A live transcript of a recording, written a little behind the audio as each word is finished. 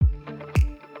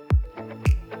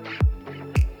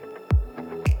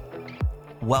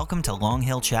Welcome to Long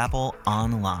Hill Chapel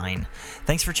Online.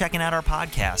 Thanks for checking out our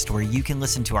podcast, where you can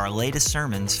listen to our latest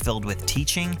sermons filled with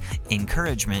teaching,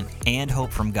 encouragement, and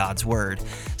hope from God's Word.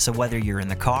 So whether you're in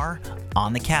the car,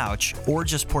 on the couch, or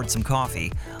just poured some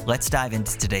coffee, let's dive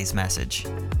into today's message.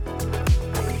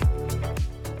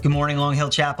 Good morning, Long Hill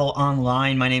Chapel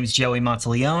Online. My name is Joey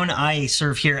Monteleone. I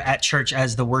serve here at church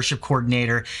as the worship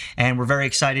coordinator, and we're very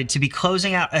excited to be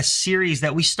closing out a series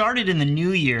that we started in the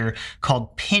new year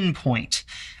called Pinpoint.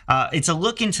 It's a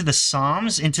look into the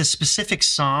Psalms, into specific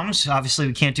Psalms. Obviously,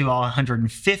 we can't do all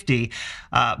 150,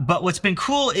 but what's been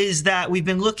cool is that we've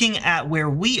been looking at where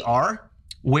we are,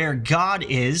 where God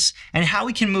is, and how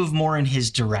we can move more in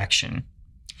His direction.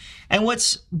 And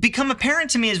what's become apparent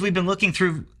to me as we've been looking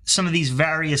through some of these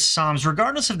various Psalms,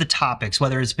 regardless of the topics,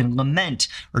 whether it's been lament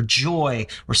or joy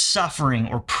or suffering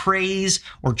or praise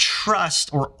or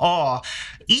trust or awe,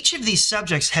 each of these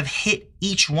subjects have hit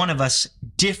each one of us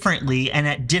differently and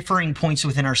at differing points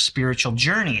within our spiritual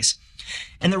journeys.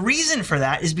 And the reason for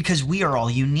that is because we are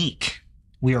all unique.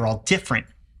 We are all different.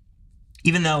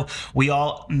 Even though we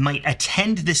all might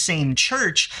attend the same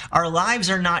church, our lives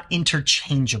are not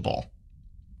interchangeable.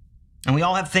 And we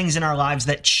all have things in our lives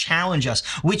that challenge us,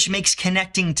 which makes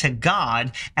connecting to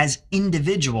God as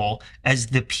individual as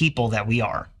the people that we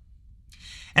are.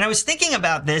 And I was thinking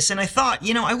about this and I thought,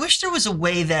 I wish there was a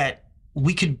way that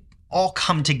we could all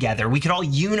come together. We could all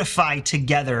unify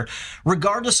together,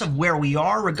 regardless of where we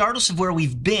are, regardless of where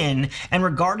we've been, and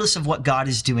regardless of what God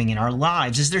is doing in our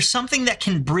lives. Is there something that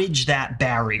can bridge that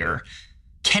barrier?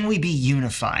 Can we be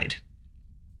unified?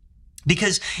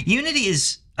 Because unity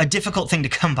is a difficult thing to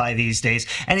come by these days.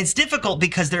 And it's difficult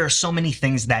because there are so many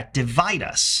things that divide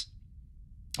us.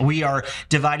 We are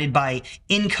divided by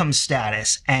income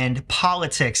status and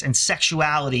politics and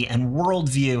sexuality and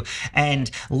worldview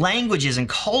and languages and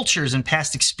cultures and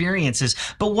past experiences.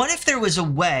 But what if there was a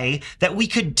way that we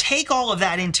could take all of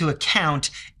that into account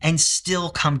and still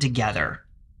come together?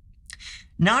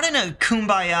 Not in a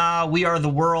kumbaya, we are the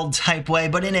world type way,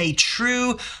 but in a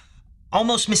true,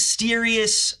 almost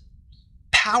mysterious,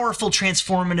 powerful,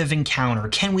 transformative encounter.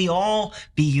 Can we all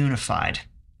be unified?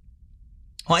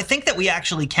 Well, I think that we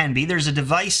actually can be. There's a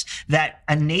device that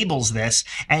enables this,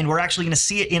 and we're actually going to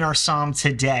see it in our psalm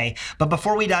today. But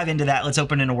before we dive into that, let's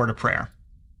open in a word of prayer.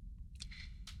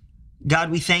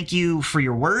 God, we thank you for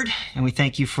your word, and we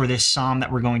thank you for this psalm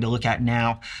that we're going to look at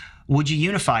now. Would you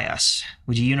unify us?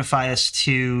 Would you unify us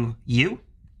to you?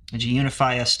 Would you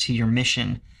unify us to your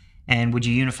mission? And would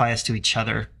you unify us to each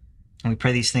other? And we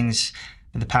pray these things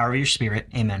in the power of your Spirit.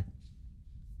 Amen.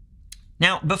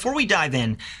 Now, before we dive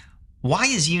in, why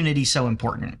is unity so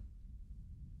important?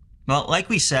 Well, like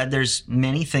we said, there's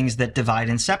many things that divide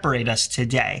and separate us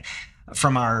today.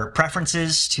 From our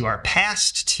preferences to our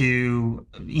past to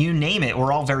you name it,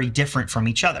 we're all very different from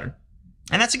each other.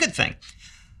 And that's a good thing.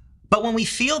 But when we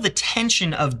feel the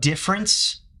tension of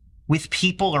difference with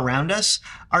people around us,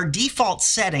 our default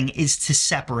setting is to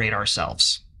separate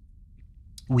ourselves.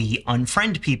 We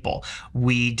unfriend people,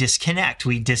 we disconnect,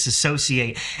 we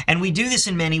disassociate, and we do this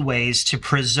in many ways to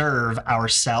preserve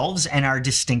ourselves and our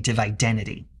distinctive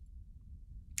identity.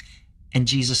 And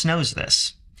Jesus knows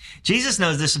this. Jesus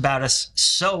knows this about us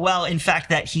so well, in fact,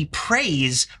 that he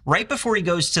prays right before he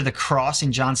goes to the cross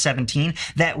in John 17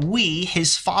 that we,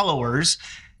 his followers,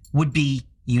 would be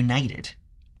united,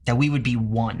 that we would be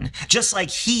one, just like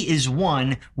he is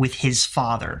one with his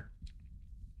Father.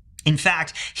 In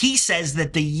fact, he says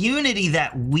that the unity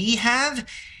that we have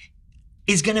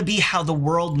is going to be how the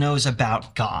world knows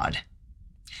about God.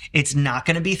 It's not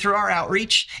going to be through our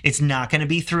outreach. It's not going to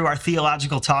be through our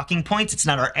theological talking points. It's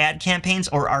not our ad campaigns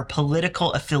or our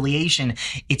political affiliation.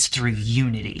 It's through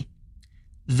unity.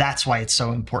 That's why it's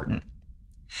so important.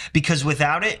 Because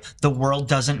without it, the world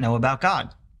doesn't know about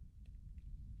God.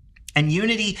 And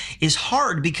unity is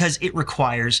hard because it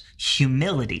requires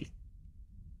humility.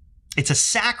 It's a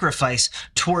sacrifice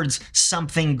towards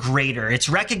something greater. It's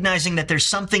recognizing that there's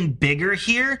something bigger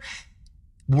here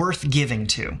worth giving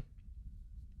to.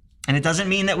 And it doesn't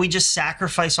mean that we just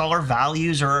sacrifice all our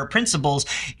values or our principles.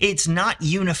 It's not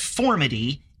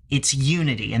uniformity, it's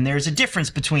unity. And there's a difference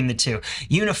between the two.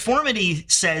 Uniformity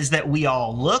says that we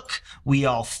all look, we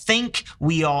all think,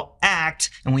 we all act,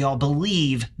 and we all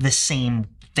believe the same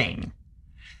thing.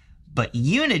 But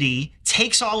unity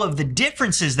takes all of the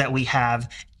differences that we have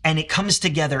and it comes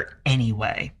together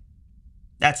anyway.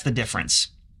 That's the difference.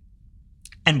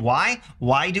 And why?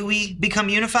 Why do we become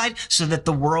unified? So that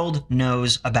the world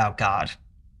knows about God.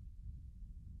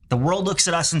 The world looks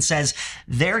at us and says,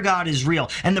 their God is real.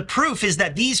 And the proof is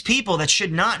that these people that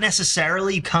should not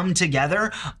necessarily come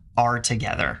together are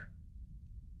together.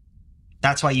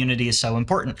 That's why unity is so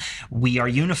important. We are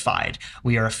unified.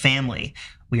 We are a family.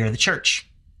 We are the church.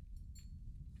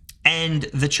 And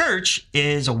the church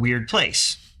is a weird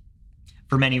place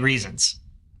for many reasons.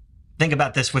 Think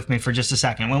about this with me for just a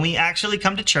second. When we actually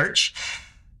come to church,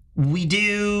 we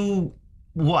do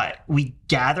what? We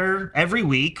gather every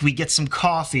week, we get some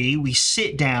coffee, we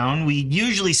sit down, we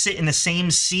usually sit in the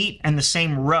same seat and the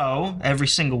same row every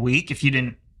single week. If you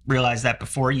didn't realize that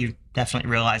before, you definitely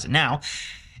realize it now.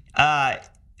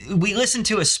 We listen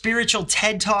to a spiritual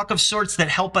TED Talk of sorts that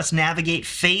help us navigate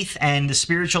faith and the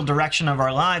spiritual direction of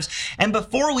our lives. And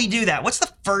before we do that, what's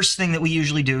the first thing that we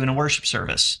usually do in a worship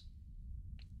service?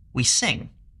 We sing.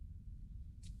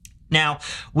 Now,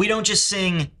 we don't just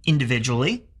sing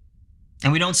individually,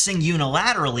 and we don't sing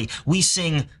unilaterally. We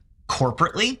sing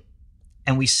corporately,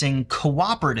 and we sing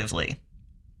cooperatively.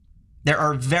 There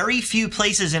are very few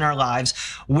places in our lives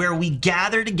where we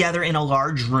gather together in a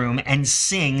large room and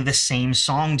sing the same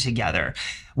song together.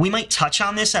 We might touch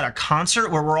on this at a concert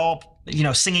where we're all,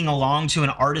 singing along to an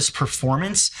artist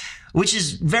performance, which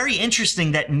is very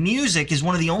interesting that music is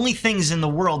one of the only things in the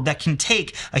world that can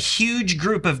take a huge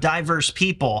group of diverse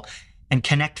people and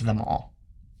connect them all.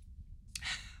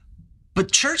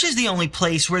 But church is the only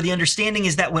place where the understanding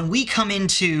is that when we come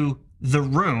into the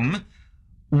room,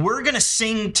 we're going to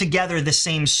sing together the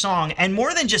same song. And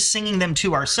more than just singing them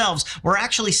to ourselves, we're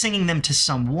actually singing them to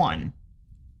someone.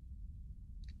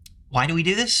 Why do we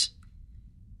do this?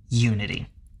 Unity.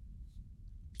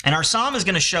 And our psalm is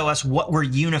going to show us what we're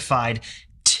unified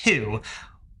to,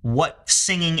 what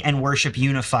singing and worship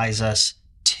unifies us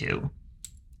to.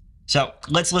 So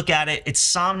let's look at it. It's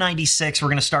Psalm 96. We're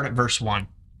going to start at verse 1.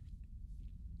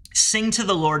 Sing to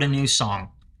the Lord a new song.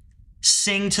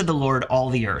 Sing to the Lord, all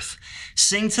the earth.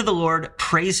 Sing to the Lord,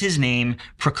 praise his name,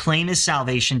 proclaim his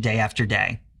salvation day after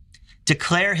day.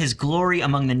 Declare his glory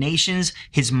among the nations,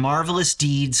 his marvelous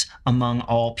deeds among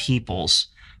all peoples.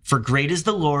 For great is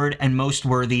the Lord and most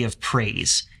worthy of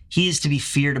praise. He is to be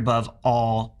feared above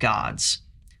all gods.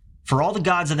 For all the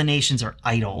gods of the nations are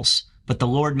idols, but the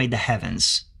Lord made the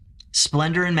heavens.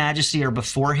 Splendor and majesty are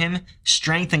before him.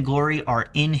 Strength and glory are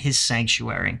in his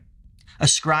sanctuary.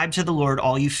 Ascribe to the Lord,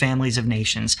 all you families of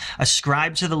nations.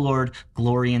 Ascribe to the Lord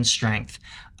glory and strength.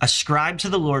 Ascribe to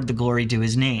the Lord the glory due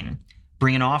his name.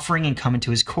 Bring an offering and come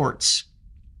into his courts.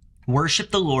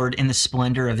 Worship the Lord in the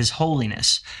splendor of his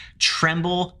holiness.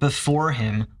 Tremble before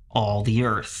him, all the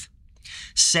earth.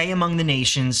 Say among the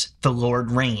nations, the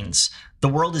Lord reigns. The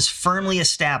world is firmly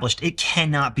established. It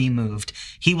cannot be moved.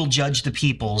 He will judge the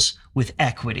peoples with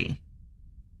equity.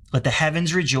 Let the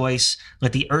heavens rejoice.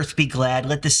 Let the earth be glad.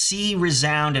 Let the sea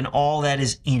resound and all that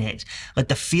is in it. Let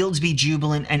the fields be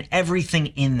jubilant and everything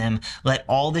in them. Let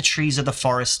all the trees of the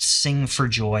forest sing for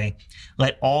joy.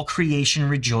 Let all creation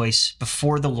rejoice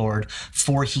before the Lord,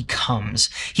 for he comes.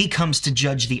 He comes to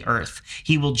judge the earth.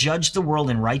 He will judge the world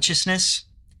in righteousness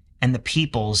and the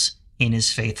peoples in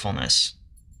his faithfulness.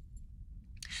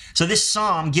 So this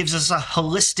psalm gives us a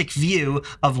holistic view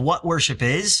of what worship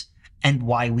is and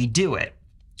why we do it.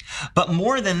 But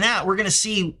more than that, we're going to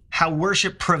see how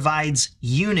worship provides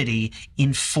unity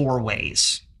in 4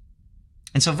 ways.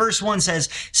 And so verse 1 says,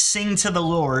 sing to the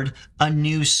Lord a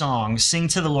new song. Sing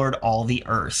to the Lord all the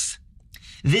earth.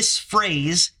 This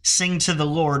phrase, sing to the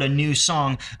Lord a new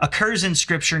song, occurs in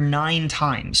Scripture 9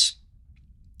 times.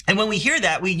 And when we hear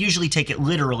that, we usually take it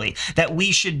literally, that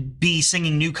we should be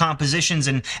singing new compositions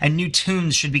and new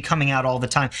tunes should be coming out all the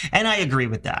time. And I agree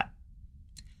with that.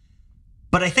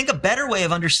 But I think a better way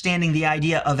of understanding the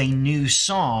idea of a new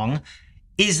song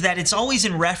is that it's always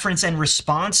in reference and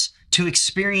response to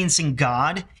experiencing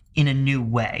God in a new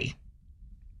way.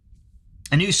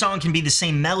 A new song can be the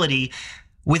same melody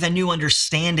with a new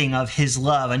understanding of his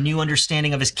love, a new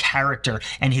understanding of his character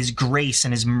and his grace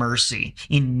and his mercy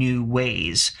in new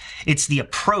ways. It's the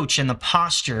approach and the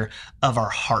posture of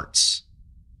our hearts.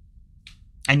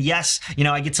 And yes,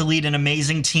 I get to lead an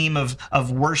amazing team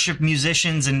of worship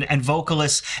musicians and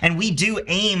vocalists, and we do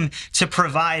aim to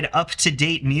provide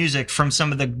up-to-date music from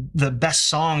some of the best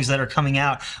songs that are coming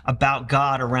out about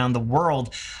God around the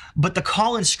world. But the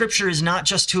call in Scripture is not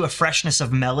just to a freshness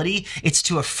of melody, it's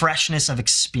to a freshness of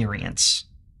experience,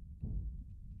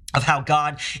 of how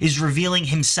God is revealing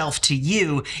himself to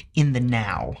you in the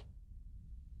now.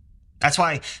 That's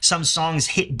why some songs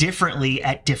hit differently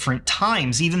at different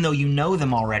times, even though you know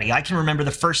them already. I can remember the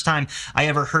first time I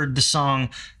ever heard the song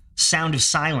Sound of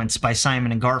Silence by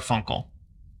Simon and Garfunkel,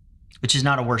 which is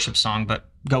not a worship song,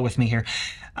 but go with me here.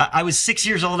 I was 6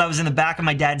 years old. I was in the back of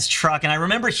my dad's truck, and I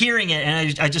remember hearing it,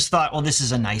 and I just thought, well, this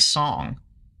is a nice song.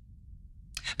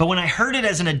 But when I heard it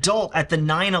as an adult at the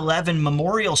 9/11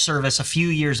 memorial service a few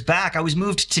years back, I was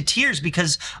moved to tears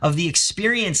because of the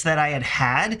experience that I had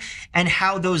had and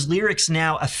how those lyrics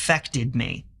now affected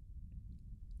me.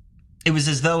 It was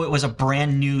as though it was a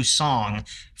brand new song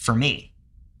for me.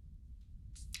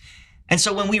 And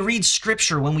so when we read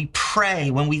scripture, when we pray,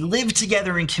 when we live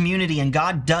together in community and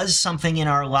God does something in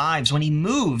our lives, when he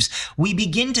moves, we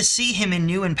begin to see him in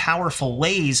new and powerful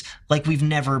ways like we've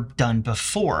never done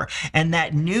before. And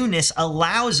that newness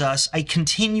allows us a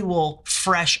continual,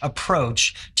 fresh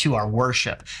approach to our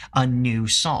worship, a new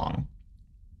song.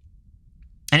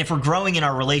 And if we're growing in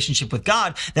our relationship with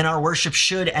God, then our worship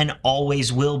should and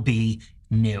always will be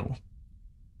new.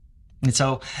 And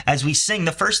so as we sing,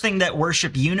 the first thing that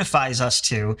worship unifies us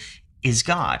to is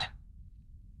God,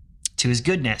 to his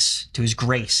goodness, to his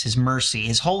grace, his mercy,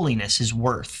 his holiness, his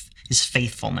worth, his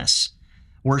faithfulness.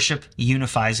 Worship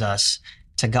unifies us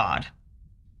to God.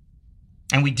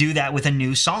 And we do that with a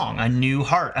new song, a new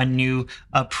heart, a new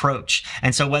approach.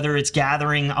 And so whether it's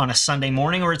gathering on a Sunday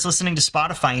morning or it's listening to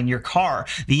Spotify in your car,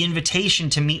 the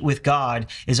invitation to meet with God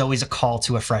is always a call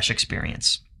to a fresh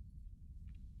experience.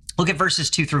 Look at verses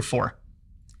 2-4.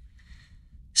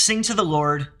 Sing to the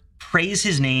Lord, praise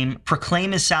his name,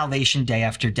 proclaim his salvation day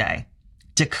after day.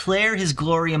 Declare his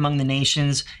glory among the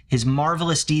nations, his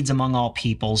marvelous deeds among all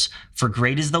peoples. For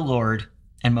great is the Lord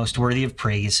and most worthy of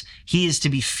praise. He is to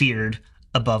be feared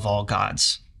above all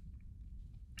gods.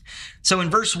 So in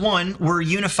verse 1, we're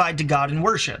unified to God in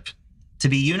worship, to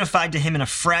be unified to him in a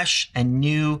fresh and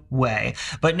new way.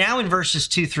 But now in verses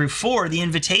 2-4, the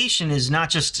invitation is not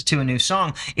just to a new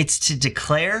song, it's to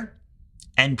declare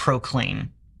and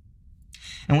proclaim.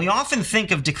 And we often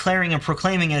think of declaring and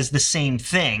proclaiming as the same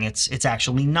thing. It's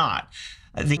actually not.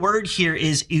 The word here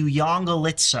is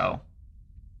euangelizo.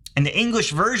 And the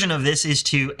English version of this is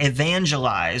to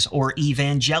evangelize or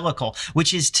evangelical,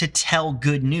 which is to tell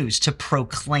good news, to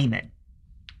proclaim it.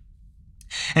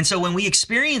 And so when we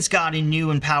experience God in new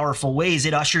and powerful ways,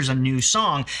 it ushers a new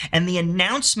song. And the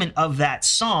announcement of that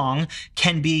song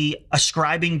can be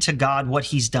ascribing to God what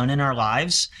he's done in our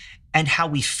lives and how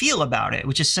we feel about it,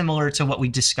 which is similar to what we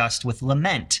discussed with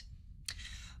lament.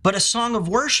 But a song of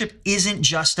worship isn't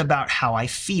just about how I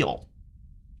feel.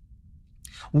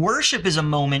 Worship is a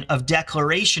moment of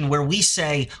declaration where we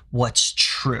say what's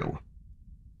true.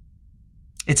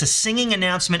 It's a singing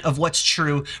announcement of what's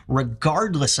true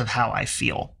regardless of how I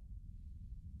feel.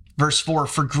 Verse 4,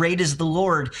 for great is the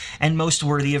Lord and most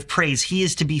worthy of praise. He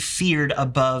is to be feared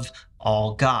above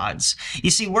all gods.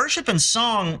 You see, worship and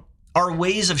song are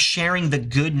ways of sharing the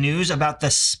good news about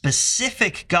the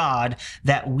specific God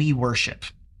that we worship.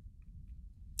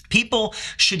 People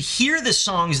should hear the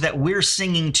songs that we're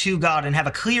singing to God and have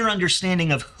a clear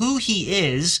understanding of who he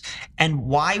is and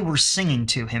why we're singing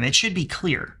to him. It should be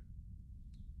clear.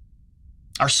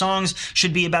 Our songs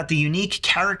should be about the unique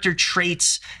character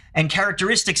traits and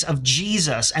characteristics of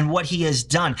Jesus and what he has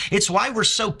done. It's why we're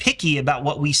so picky about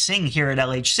what we sing here at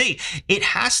LHC. It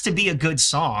has to be a good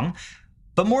song,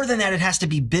 but more than that, it has to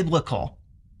be biblical.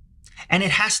 And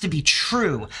it has to be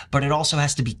true, but it also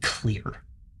has to be clear.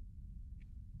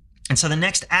 And so the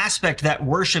next aspect that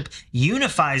worship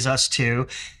unifies us to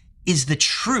is the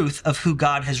truth of who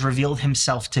God has revealed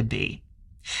himself to be.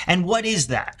 And what is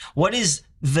that? What is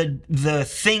the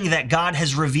thing that God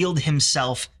has revealed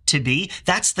himself to be?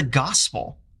 That's the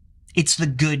gospel. It's the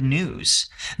good news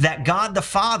that God the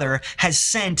Father has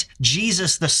sent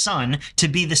Jesus the Son to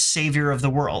be the Savior of the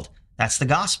world. That's the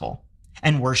gospel.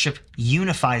 And worship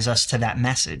unifies us to that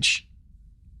message.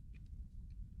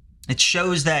 It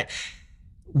shows that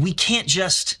we can't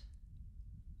just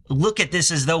look at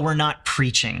this as though we're not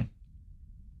preaching.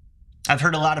 I've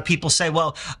heard a lot of people say,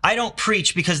 well, I don't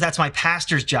preach because that's my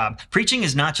pastor's job. Preaching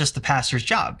is not just the pastor's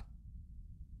job.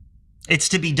 It's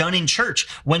to be done in church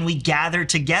when we gather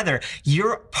together.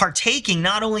 You're partaking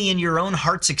not only in your own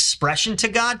heart's expression to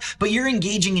God, but you're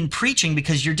engaging in preaching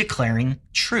because you're declaring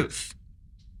truth.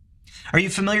 Are you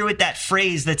familiar with that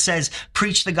phrase that says,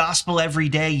 preach the gospel every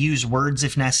day, use words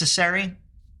if necessary?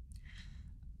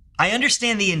 I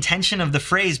understand the intention of the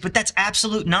phrase, but that's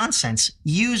absolute nonsense.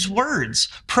 Use words,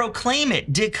 proclaim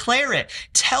it, declare it,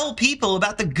 tell people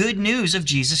about the good news of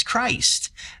Jesus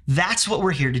Christ. That's what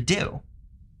we're here to do.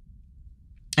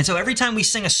 And so every time we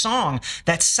sing a song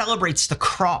that celebrates the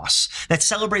cross, that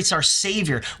celebrates our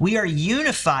Savior, we are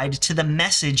unified to the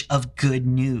message of good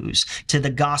news, to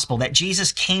the gospel, that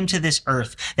Jesus came to this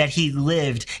earth, that he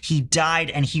lived, he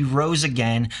died, and he rose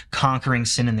again, conquering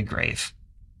sin and the grave.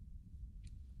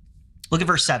 Look at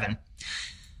verse 7.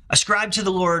 Ascribe to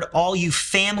the Lord, all you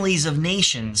families of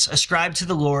nations. Ascribe to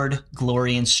the Lord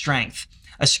glory and strength.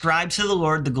 Ascribe to the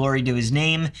Lord the glory due his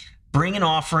name. Bring an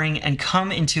offering and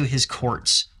come into his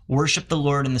courts. Worship the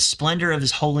Lord in the splendor of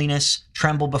his holiness.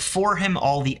 Tremble before him,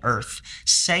 all the earth.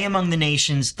 Say among the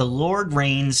nations, the Lord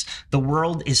reigns. The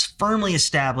world is firmly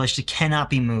established. It cannot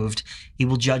be moved. He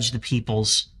will judge the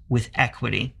peoples with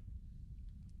equity.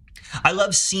 I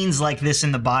love scenes like this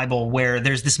in the Bible where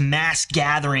there's this mass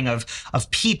gathering of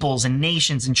peoples and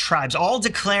nations and tribes, all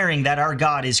declaring that our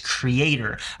God is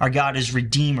creator, our God is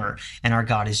redeemer, and our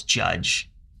God is judge.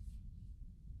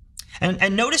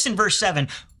 And notice in verse 7,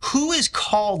 who is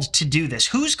called to do this?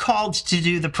 Who's called to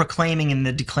do the proclaiming and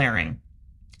the declaring?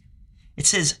 It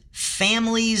says,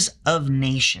 families of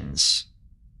nations.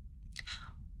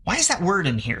 Why is that word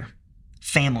in here?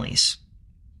 Families.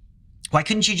 Why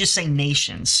couldn't you just say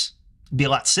nations? It'd be a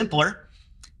lot simpler.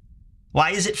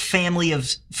 Why is it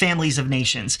families of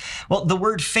nations? Well, the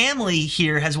word family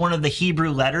here has one of the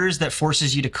Hebrew letters that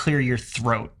forces you to clear your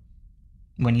throat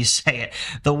when you say it.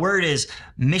 The word is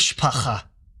mishpacha.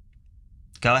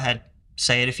 Go ahead,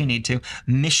 say it if you need to.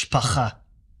 Mishpacha.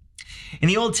 In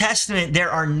the Old Testament, there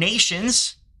are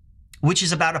nations, which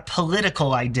is about a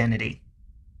political identity.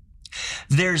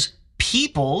 There's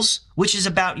peoples, which is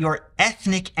about your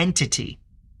ethnic entity.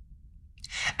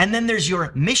 And then there's your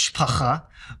mishpacha,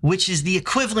 which is the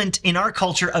equivalent in our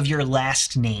culture of your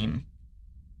last name.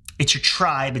 It's your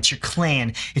tribe, it's your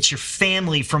clan, it's your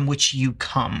family from which you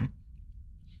come.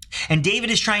 And David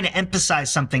is trying to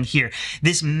emphasize something here.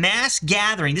 This mass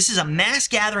gathering, this is a mass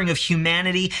gathering of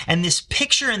humanity, and this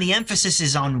picture and the emphasis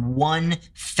is on one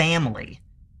family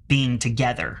being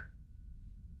together.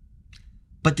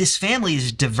 But this family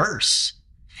is diverse.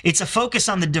 It's a focus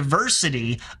on the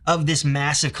diversity of this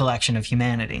massive collection of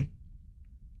humanity.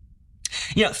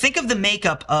 You know, think of the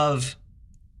makeup of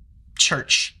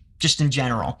church, just in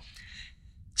general.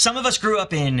 Some of us grew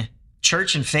up in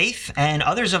church and faith, and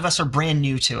others of us are brand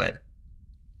new to it.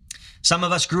 Some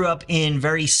of us grew up in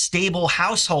very stable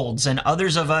households, and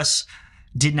others of us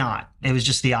did not. It was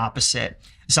just the opposite.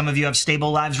 Some of you have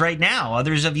stable lives right now.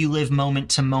 Others of you live moment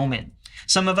to moment.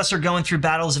 Some of us are going through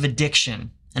battles of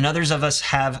addiction, and others of us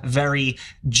have very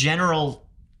general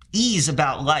ease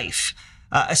about life.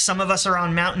 Some of us are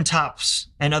on mountaintops,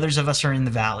 and others of us are in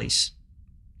the valleys.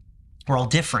 We're all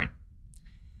different.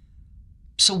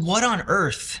 So what on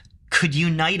earth could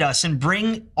unite us and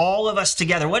bring all of us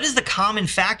together? What is the common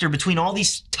factor between all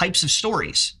these types of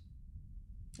stories?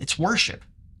 It's worship.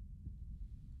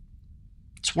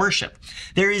 It's worship.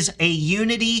 There is a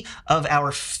unity of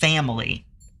our family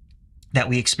that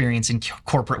we experience in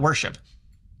corporate worship.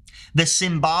 The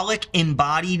symbolic,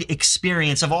 embodied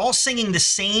experience of all singing the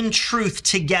same truth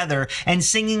together and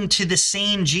singing to the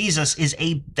same Jesus is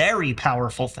a very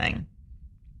powerful thing.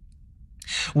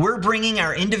 We're bringing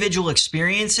our individual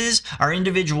experiences, our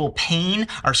individual pain,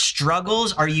 our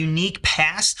struggles, our unique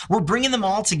past, we're bringing them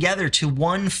all together to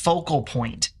one focal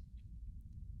point.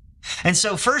 And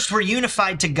so first, we're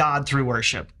unified to God through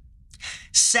worship.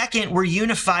 Second, we're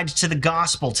unified to the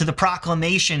gospel, to the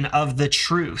proclamation of the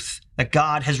truth that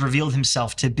God has revealed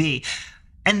himself to be.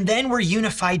 And then we're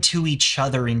unified to each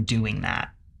other in doing that.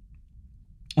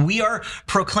 We are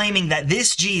proclaiming that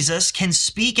this Jesus can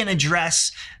speak and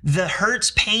address the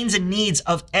hurts, pains, and needs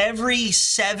of every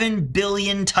 7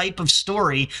 billion type of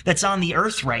story that's on the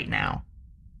earth right now.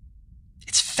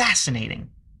 It's fascinating.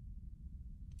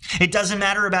 It doesn't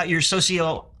matter about your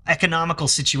socioeconomical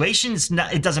situation.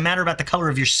 It doesn't matter about the color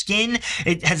of your skin.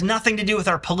 It has nothing to do with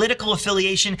our political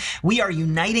affiliation. We are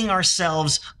uniting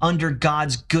ourselves under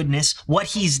God's goodness, what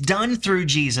he's done through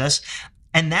Jesus.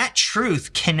 And that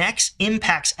truth connects,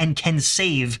 impacts, and can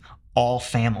save all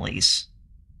families.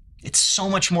 It's so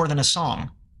much more than a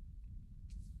song.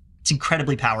 It's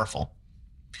incredibly powerful.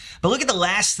 But look at the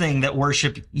last thing that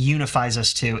worship unifies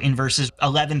us to in verses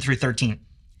 11 through 13.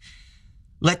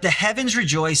 Let the heavens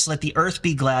rejoice, let the earth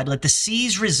be glad, let the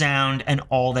seas resound and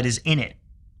all that is in it.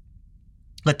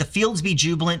 Let the fields be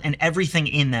jubilant and everything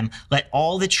in them. Let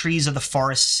all the trees of the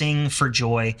forest sing for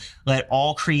joy. Let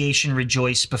all creation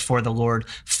rejoice before the Lord,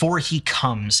 for he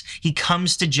comes. He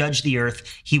comes to judge the earth.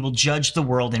 He will judge the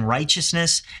world in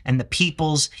righteousness and the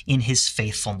peoples in his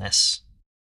faithfulness.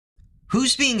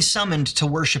 Who's being summoned to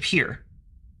worship here?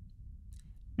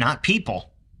 Not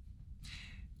people.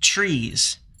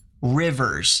 Trees,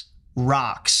 rivers,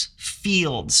 rocks,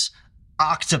 fields,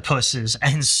 octopuses,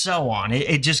 and so on.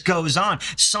 It just goes on.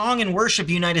 Song and worship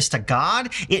unite us to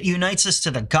God. It unites us to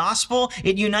the gospel.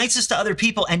 It unites us to other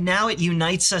people. And now it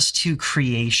unites us to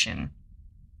creation.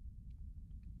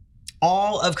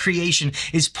 All of creation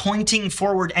is pointing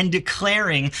forward and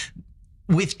declaring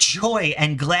with joy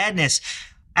and gladness,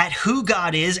 at who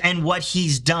God is and what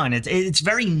he's done. It's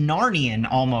very Narnian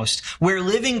almost, where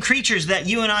living creatures that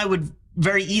you and I would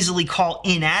very easily call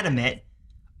inanimate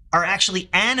are actually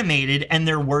animated, and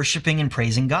they're worshiping and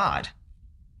praising God.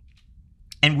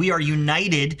 And we are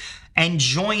united and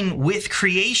join with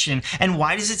creation. And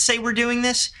why does it say we're doing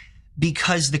this?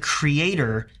 Because the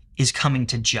Creator is coming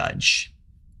to judge.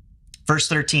 Verse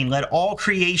 13, let all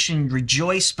creation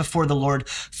rejoice before the Lord,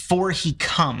 for he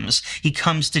comes. He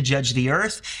comes to judge the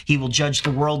earth. He will judge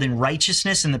the world in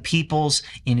righteousness and the peoples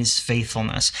in his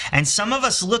faithfulness. And some of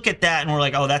us look at that and we're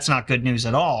like, oh, that's not good news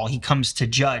at all. He comes to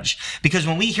judge. Because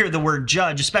when we hear the word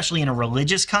judge, especially in a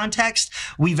religious context,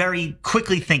 we very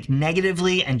quickly think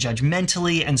negatively and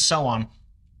judgmentally and so on.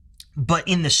 But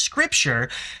in the scripture,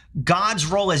 God's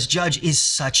role as judge is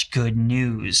such good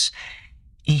news.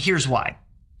 And here's why.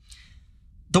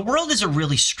 The world is a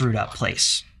really screwed up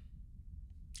place.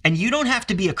 And you don't have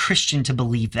to be a Christian to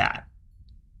believe that.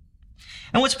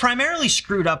 And what's primarily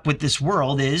screwed up with this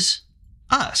world is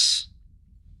us.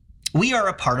 We are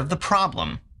a part of the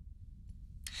problem.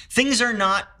 Things are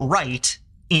not right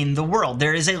in the world.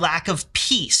 There is a lack of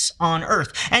peace on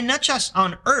earth. And not just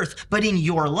on earth, but in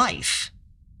your life.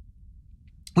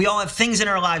 We all have things in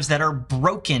our lives that are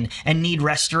broken and need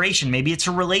restoration. Maybe it's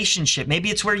a relationship. Maybe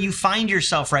it's where you find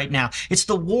yourself right now. It's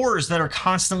the wars that are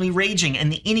constantly raging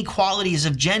and the inequalities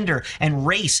of gender and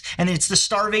race. And it's the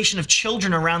starvation of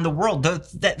children around the world.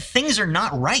 That things are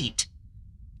not right.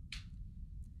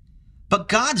 But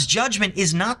God's judgment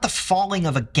is not the falling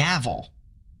of a gavel.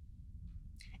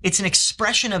 It's an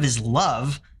expression of his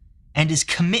love and his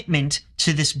commitment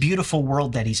to this beautiful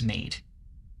world that he's made.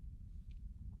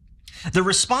 The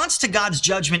response to God's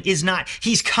judgment is not,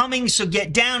 he's coming, so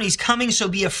get down. He's coming, so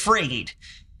be afraid.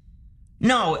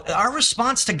 No, our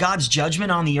response to God's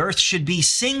judgment on the earth should be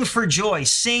sing for joy,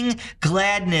 sing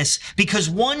gladness,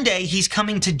 because one day he's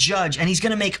coming to judge and he's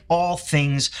going to make all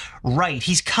things right.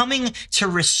 He's coming to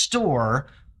restore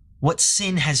what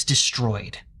sin has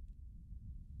destroyed.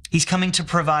 He's coming to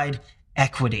provide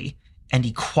equity and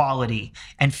equality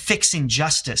and fix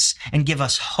injustice and give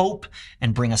us hope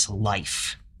and bring us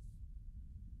life.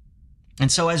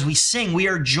 And so as we sing, we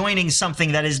are joining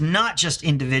something that is not just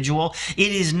individual.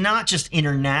 It is not just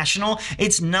international.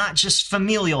 It's not just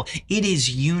familial. It is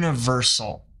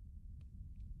universal.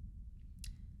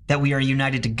 That we are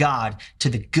united to God, to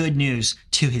the good news,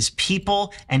 to his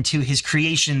people, and to his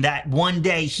creation, that one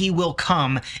day he will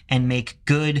come and make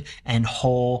good and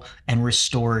whole and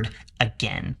restored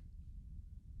again.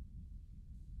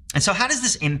 And so how does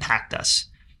this impact us?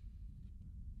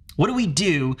 What do we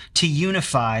do to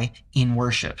unify in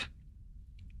worship?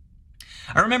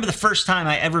 I remember the first time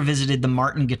I ever visited the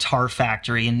Martin Guitar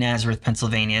Factory in Nazareth,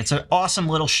 Pennsylvania. It's an awesome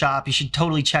little shop. You should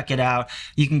totally check it out.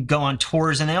 You can go on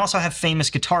tours, and they also have famous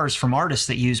guitars from artists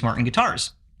that use Martin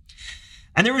guitars.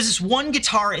 And there was this one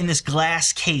guitar in this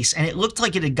glass case, and it looked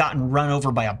like it had gotten run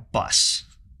over by a bus.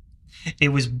 It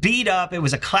was beat up. It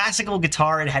was a classical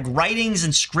guitar. It had writings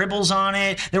and scribbles on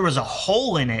it. There was a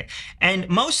hole in it. And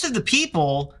most of the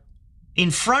people in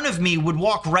front of me would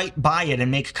walk right by it and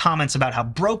make comments about how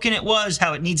broken it was,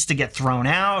 how it needs to get thrown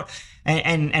out,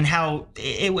 and how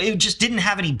it just didn't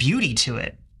have any beauty to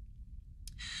it.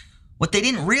 What they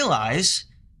didn't realize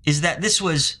is that this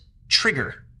was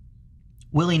Trigger,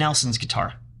 Willie Nelson's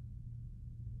guitar.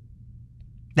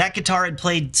 That guitar had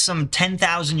played some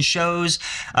 10,000 shows,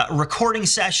 recording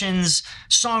sessions,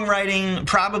 songwriting,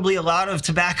 probably a lot of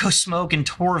tobacco smoke and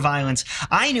tour violence.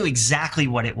 I knew exactly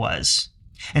what it was.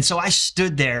 And so I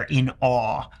stood there in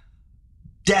awe,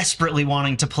 desperately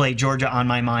wanting to play Georgia on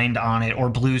My Mind on it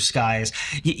or Blue Skies.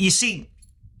 You see,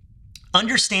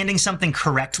 understanding something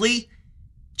correctly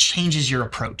changes your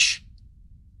approach.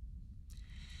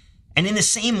 And in the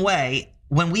same way,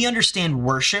 when we understand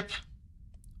worship,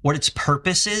 what its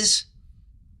purpose is,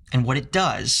 and what it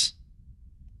does,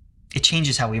 it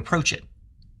changes how we approach it.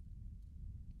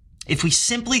 If we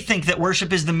simply think that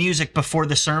worship is the music before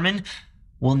the sermon,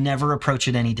 we'll never approach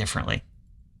it any differently.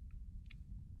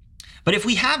 But if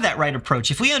we have that right approach,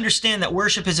 if we understand that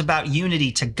worship is about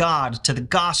unity to God, to the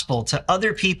gospel, to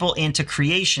other people, and to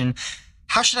creation,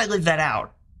 how should I live that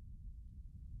out?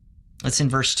 Let's in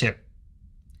verse 2.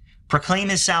 Proclaim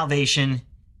his salvation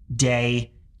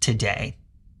day to day.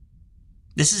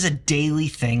 This is a daily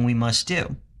thing we must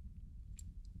do.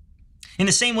 In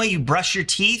the same way you brush your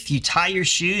teeth, you tie your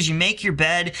shoes, you make your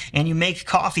bed, and you make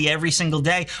coffee every single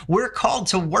day, we're called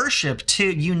to worship, to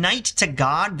unite to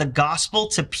God, the gospel,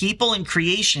 to people and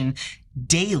creation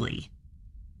daily,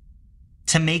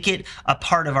 to make it a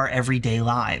part of our everyday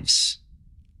lives.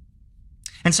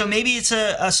 And so maybe it's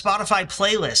a Spotify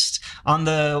playlist on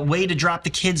the way to drop the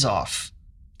kids off.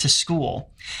 to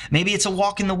school. Maybe it's a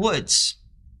walk in the woods.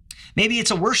 Maybe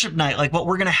it's a worship night like what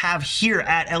we're going to have here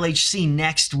at LHC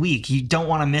next week. You don't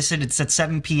want to miss it. It's at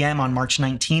 7 p.m. on March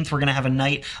 19th. We're going to have a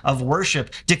night of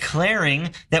worship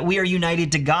declaring that we are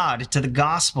united to God, to the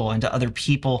gospel, and to other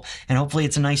people. And hopefully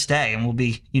it's a nice day and we'll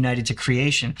be united to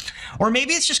creation. Or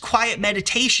maybe it's just quiet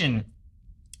meditation.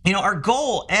 You know, our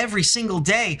goal every single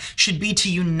day should be to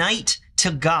unite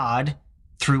to God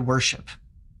through worship.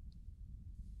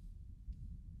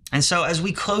 And so as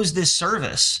we close this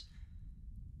service,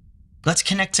 let's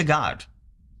connect to God.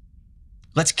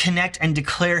 Let's connect and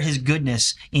declare his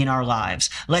goodness in our lives.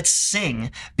 Let's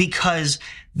sing, because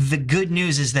the good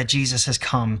news is that Jesus has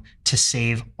come to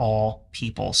save all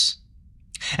peoples.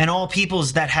 And all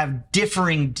peoples that have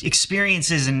differing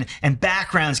experiences and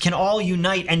backgrounds can all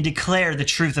unite and declare the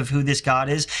truth of who this God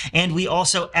is. And we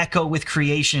also echo with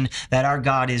creation that our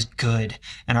God is good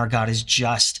and our God is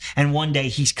just. And one day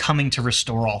he's coming to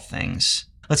restore all things.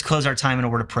 Let's close our time in a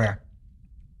word of prayer.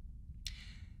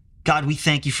 God, we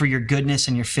thank you for your goodness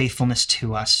and your faithfulness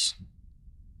to us.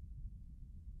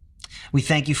 We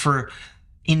thank you for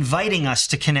inviting us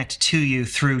to connect to you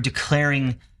through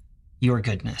declaring your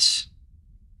goodness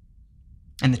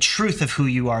and the truth of who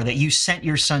you are, that you sent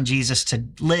your son Jesus to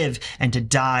live and to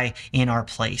die in our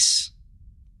place.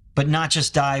 But not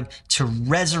just die, to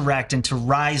resurrect and to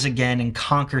rise again and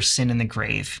conquer sin in the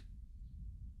grave.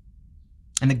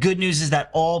 And the good news is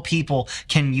that all people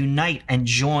can unite and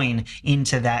join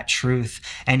into that truth.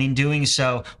 And in doing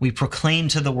so, we proclaim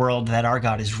to the world that our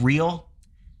God is real,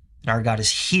 that our God is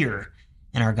here,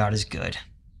 and our God is good.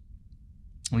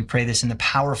 We pray this in the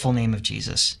powerful name of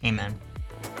Jesus. Amen.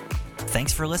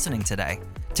 Thanks for listening today.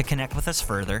 To connect with us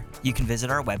further, you can visit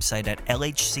our website at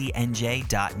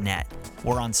lhcnj.net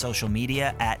or on social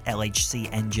media at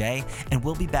lhcnj, and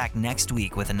we'll be back next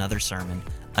week with another sermon.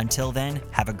 Until then,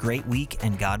 have a great week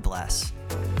and God bless.